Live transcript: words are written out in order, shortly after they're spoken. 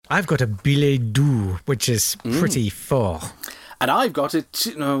I've got a billet doux, which is pretty full. And I've got a...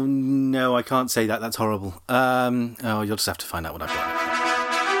 No, I can't say that. That's horrible. You'll just have to find out what I've got.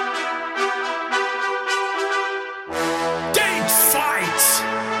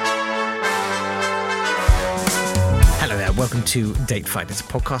 Hello there, welcome to Date Fight. It's a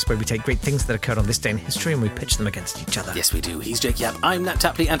podcast where we take great things that occurred on this day in history and we pitch them against each other. Yes, we do. He's Jake Yapp, I'm Natt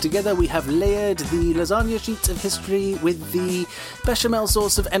Tapley, and together we have layered the lasagna sheets of history with the bechamel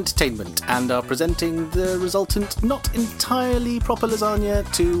sauce of entertainment and are presenting the resultant, not entirely proper lasagna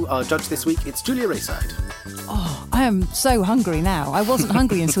to our judge this week. It's Julia Raeside. Oh, I am so hungry now. I wasn't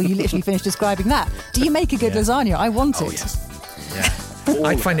hungry until you literally finished describing that. Do you make a good lasagna? I want it. Oh, yes. Yeah.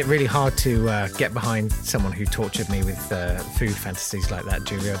 I'd find it really hard to get behind someone who tortured me with food fantasies like that,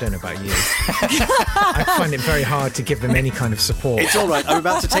 Julia. I don't know about you. I find it very hard to give them any kind of support. It's all right. I'm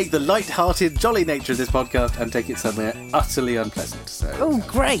about to take the light-hearted, jolly nature of this podcast and take it somewhere utterly unpleasant. So. Oh,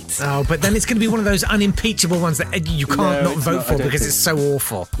 great. Oh, but then it's going to be one of those unimpeachable ones that you can't not vote for because it's so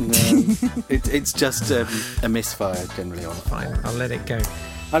awful. No, it's just a misfire generally on it. Fine, I'll let it go.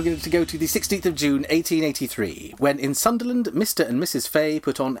 I'm going to go to the 16th of June, 1883, when in Sunderland, Mr. and Mrs. Fay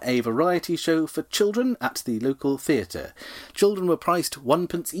put on a variety show for children at the local theatre. Children were priced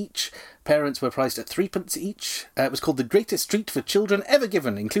 1p each, parents were priced at 3p each. It was called the greatest treat for children ever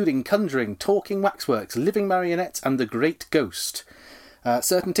given, including conjuring, talking waxworks, living marionettes, and the Great Ghost.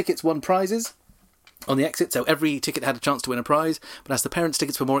 Certain tickets won prizes on the exit, so every ticket had a chance to win a prize, but as the parents'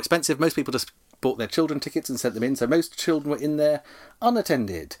 tickets were more expensive, most people just bought their children tickets and sent them in, so most children were in there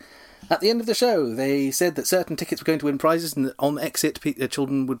unattended. At the end of the show, they said that certain tickets were going to win prizes, and that on exit,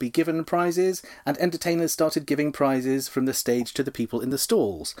 children would be given prizes, and entertainers started giving prizes from the stage to the people in the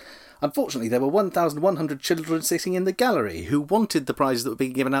stalls. Unfortunately, there were 1,100 children sitting in the gallery who wanted the prizes that were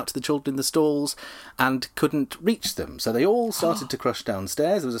being given out to the children in the stalls and couldn't reach them. So they all started to crush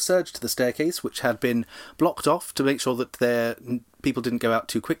downstairs. There was a surge to the staircase, which had been blocked off to make sure that people didn't go out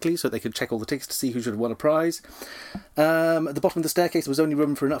too quickly so they could check all the tickets to see who should have won a prize. At the bottom of the staircase, there was only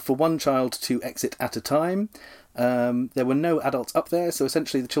room for enough for one child to exit at a time. There were no adults up there, so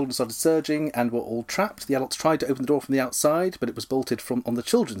essentially the children started surging and were all trapped. The adults tried to open the door from the outside, but it was bolted from on the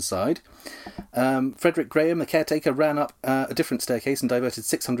children's side. Frederick Graham, the caretaker, ran up a different staircase and diverted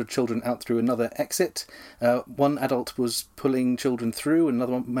 600 children out through another exit. One adult was pulling children through, and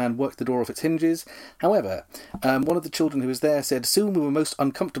another man worked the door off its hinges. However, one of the children who was there said, "Soon we were most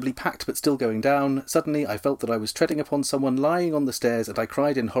uncomfortably packed but still going down. Suddenly I felt that I was treading upon someone lying on the stairs, and I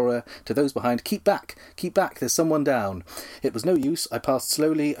cried in horror to those behind, 'Keep back! Keep back! There's someone down.' It was no use. I passed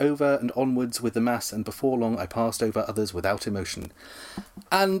slowly over and onwards with the mass, and before long I passed over others without emotion."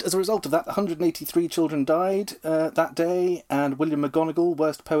 And as a result of that, 183 children died that day, and William McGonagall,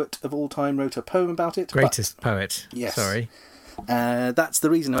 worst poet of all time, wrote a poem about it. Greatest poet. Yes. Sorry. That's the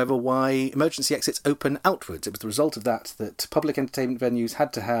reason, however, why emergency exits open outwards. It was the result of that public entertainment venues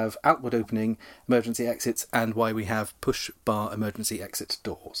had to have outward opening emergency exits, and why we have push bar emergency exit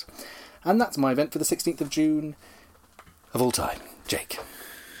doors. And that's my event for the 16th of June of all time. Jake.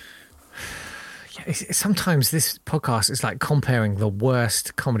 Yeah, sometimes this podcast is like comparing the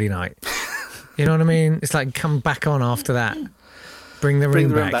worst comedy night. You know what I mean? It's like come back on after that. Bring the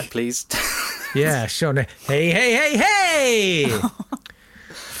room back, please. Yeah, sure. Hey, hey, hey, hey!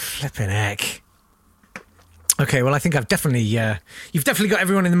 Flippin' heck. Okay, well, I think I've definitely... you've definitely got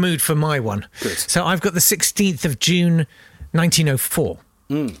everyone in the mood for my one. Good. So I've got the 16th of June, 1904.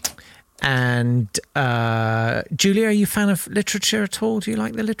 And Julia, are you a fan of literature at all? Do you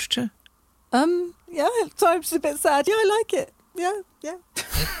like the literature? Yeah, at times it's a bit sad. Yeah, I like it. Yeah.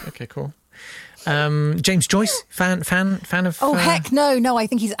 Okay, cool. James Joyce, fan of... Oh, heck no, I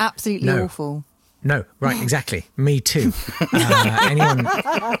think he's absolutely awful. No, right, exactly. Me too. Anyone...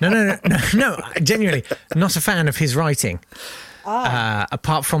 No, genuinely, not a fan of his writing.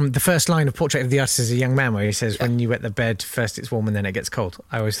 Apart from the first line of Portrait of the Artist as a Young Man, where he says, when you wet the bed, first it's warm and then it gets cold.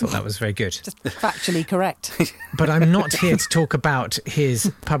 I always thought that was very good. Just factually correct. But I'm not here to talk about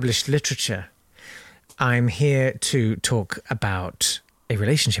his published literature. I'm here to talk about a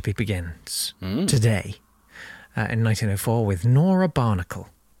relationship he begins today in 1904 with Nora Barnacle.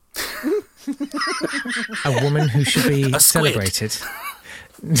 A woman who should be celebrated.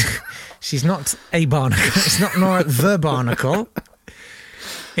 She's not a barnacle. It's not Nora the Barnacle.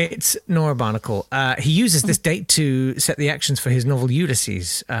 It's Nora Barnacle. He uses this date to set the actions for his novel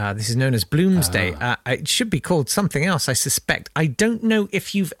Ulysses. This is known as Bloomsday. It should be called something else, I suspect. I don't know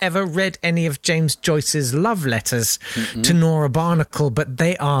if you've ever read any of James Joyce's love letters to Nora Barnacle, but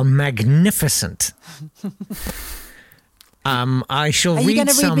they are magnificent. I shall read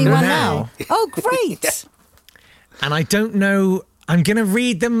some now. Oh, great. And I don't know I'm going to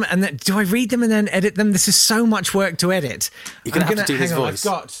read them, and then, do I read them and then edit them? This is so much work to edit. You're going to have to do his voice.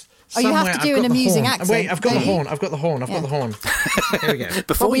 You have to do an amusing accent. Wait, I've got the horn. I've got the horn. Here we go.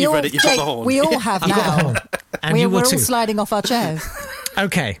 Before you've read it, you've got the horn. We all have now. And we're you will all too. sliding off our chairs.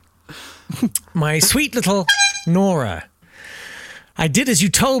 Okay. My sweet little Nora. I did as you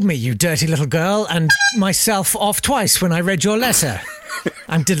told me, you dirty little girl, and myself off twice when I read your letter.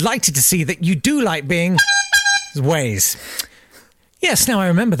 I'm delighted to see that you do like being ways. Yes, now I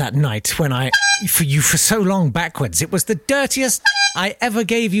remember that night when for so long backwards. It was the dirtiest I ever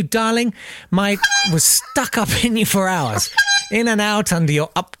gave you, darling. Was stuck up in you for hours, in and out under your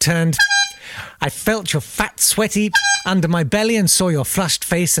upturned. I felt your fat, sweaty under my belly and saw your flushed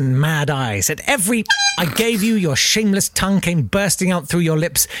face and mad eyes. At every I gave you, your shameless tongue came bursting out through your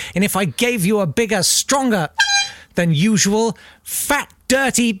lips. And if I gave you a bigger, stronger than usual, fat,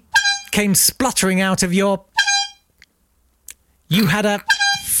 dirty came spluttering out of your... You had a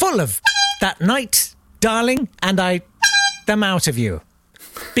full of that night, darling, and I them out of you.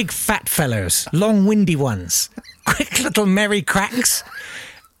 Big fat fellows, long windy ones, quick little merry cracks,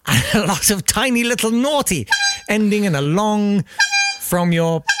 and a lot of tiny little naughty, ending in a long from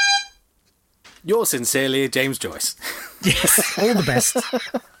your... Yours sincerely, James Joyce. Yes, all the best.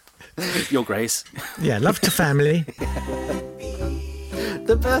 Your Grace. Yeah, love to family.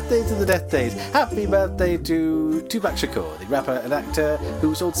 The birthdays and the death days. Happy birthday to Tupac Shakur, the rapper and actor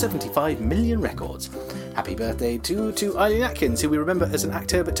who sold 75 million records. Happy birthday to Eileen Atkins, who we remember as an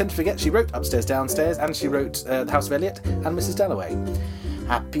actor but tend to forget she wrote Upstairs, Downstairs, and she wrote The House of Eliot and Mrs. Dalloway.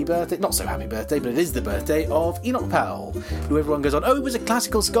 Happy birthday, not so happy birthday, but it is the birthday of Enoch Powell, who everyone goes on, oh, he was a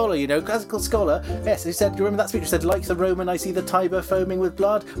classical scholar, classical scholar. Yes, he said, you remember that speech? He said, like the Roman, I see the Tiber foaming with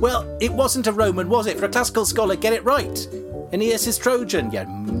blood. Well, it wasn't a Roman, was it? For a classical scholar, get it right. Aeneas is Trojan. Yeah,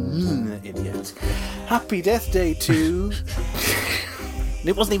 idiot. Happy death day to...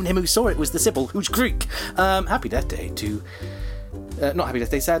 It wasn't even him who saw it, it was the Sibyl, who's Greek. Happy death day to... not happy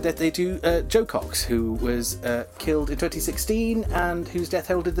death day, sad death day to Joe Cox, who was killed in 2016 and whose death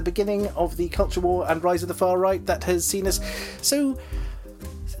heralded the beginning of the culture war and rise of the far right that has seen us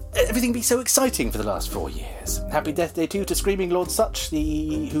everything be so exciting for the last 4 years. Happy death day too to Screaming Lord Sutch,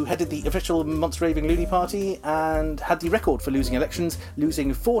 who headed the official Monster Raving Loony Party and had the record for losing elections,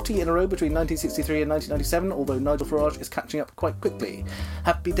 losing 40 in a row between 1963 and 1997, although Nigel Farage is catching up quite quickly.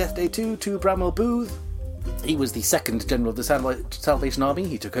 Happy death day too to Bramwell Booth. He was the second general of the Salvation Army.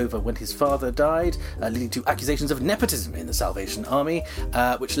 He took over when his father died, leading to accusations of nepotism in the Salvation Army,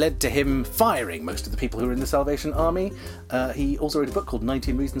 which led to him firing most of the people who were in the Salvation Army. He also wrote a book called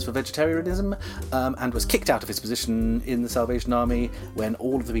 19 Reasons for Vegetarianism, and was kicked out of his position in the Salvation Army when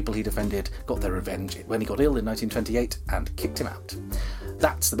all of the people he defended got their revenge when he got ill in 1928 and kicked him out.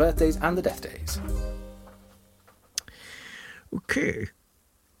 That's the birthdays and the death days. Okay.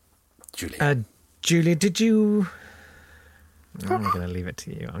 Julia. Did you... I'm going to leave it to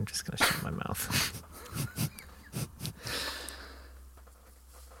you. I'm just going to shut my mouth.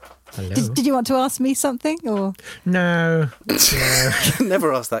 Hello? Did you want to ask me something, or...? No.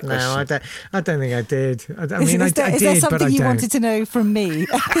 Never asked that question. No, I don't think I did. I did, is there something but I you don't. wanted to know from me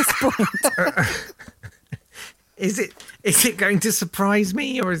at this point? Is it going to surprise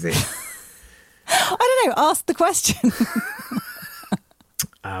me, or is it... I don't know. Ask the question.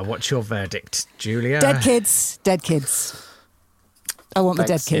 What's your verdict, Julia? Dead kids. I want the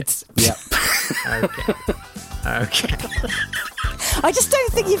dead kids. Yep. Okay. I just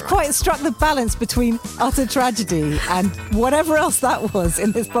don't think you've quite struck the balance between utter tragedy and whatever else that was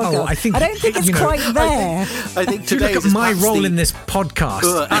in this podcast. I don't think it's quite there. I think if you look at my role in this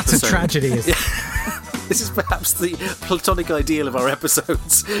podcast, utter tragedy is... This is perhaps the platonic ideal of our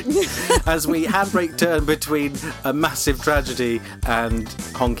episodes, as we handbrake turn between a massive tragedy and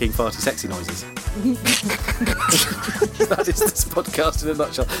honking, farty, sexy noises. That is this podcast in a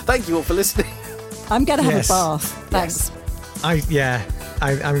nutshell. Thank you all for listening. I'm going to have a bath. Thanks. Yes.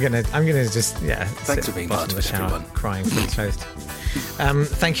 I'm gonna just Thanks for being part of the shower, everyone. Crying fully clothed.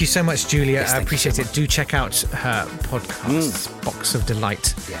 Thank you so much, Julia. I appreciate it. Do check out her podcast, Box of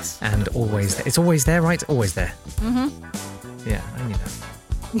Delight. Yes. And always there. It's always there, right? Always there. Mm-hmm. Yeah, I knew that.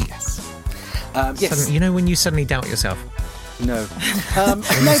 Yes. Yes. You know when you suddenly doubt yourself? No.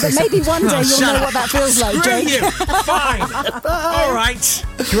 No, but maybe one day you'll know what that feels like, Screw Jake. you. Fine. All right.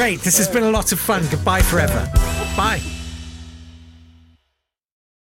 Great. This has been a lot of fun. Goodbye forever. Bye.